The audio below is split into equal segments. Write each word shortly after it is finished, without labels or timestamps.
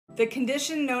The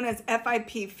condition known as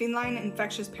FIP, feline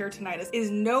infectious peritonitis,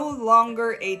 is no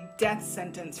longer a death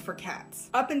sentence for cats.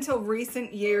 Up until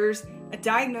recent years, a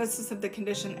diagnosis of the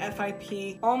condition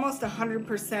FIP, almost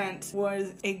 100%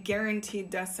 was a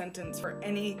guaranteed death sentence for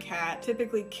any cat,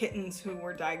 typically kittens who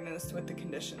were diagnosed with the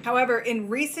condition. However, in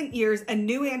recent years, a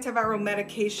new antiviral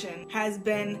medication has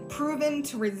been proven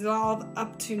to resolve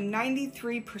up to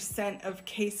 93% of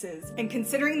cases. And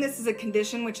considering this is a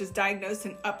condition which is diagnosed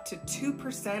in up to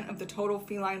 2% of the total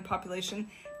feline population,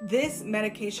 this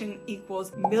medication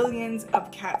equals millions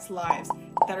of cats' lives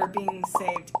that are being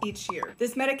saved each year.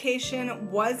 This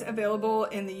medication was available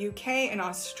in the UK and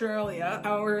Australia.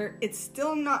 However, it's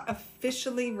still not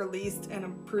officially released and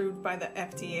approved by the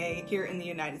FDA here in the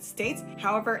United States.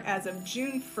 However, as of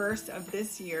June 1st of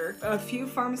this year, a few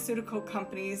pharmaceutical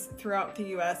companies throughout the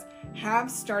US have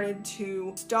started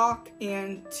to stock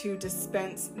and to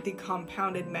dispense the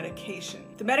compounded medication.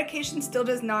 The medication still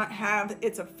does not have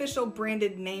its official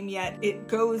branded name yet. It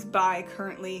goes by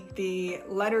currently the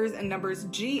letters and numbers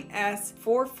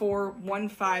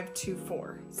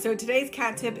GS441524. So today's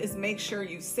cat tip is make sure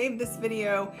you save this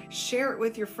video, share it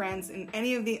with your friends in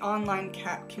any of the online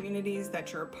cat communities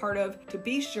that you're a part of, to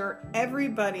be sure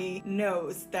everybody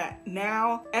knows that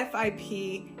now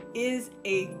FIP is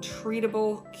a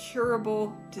treatable,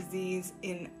 curable disease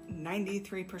in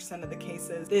 93% of the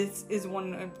cases. This is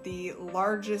one of the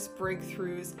largest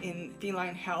breakthroughs in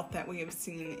feline health that we have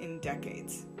seen in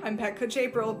decades. I'm Pet Coach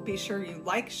April. Be sure you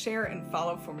like, share, and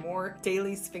follow for more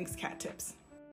daily Sphynx cat tips.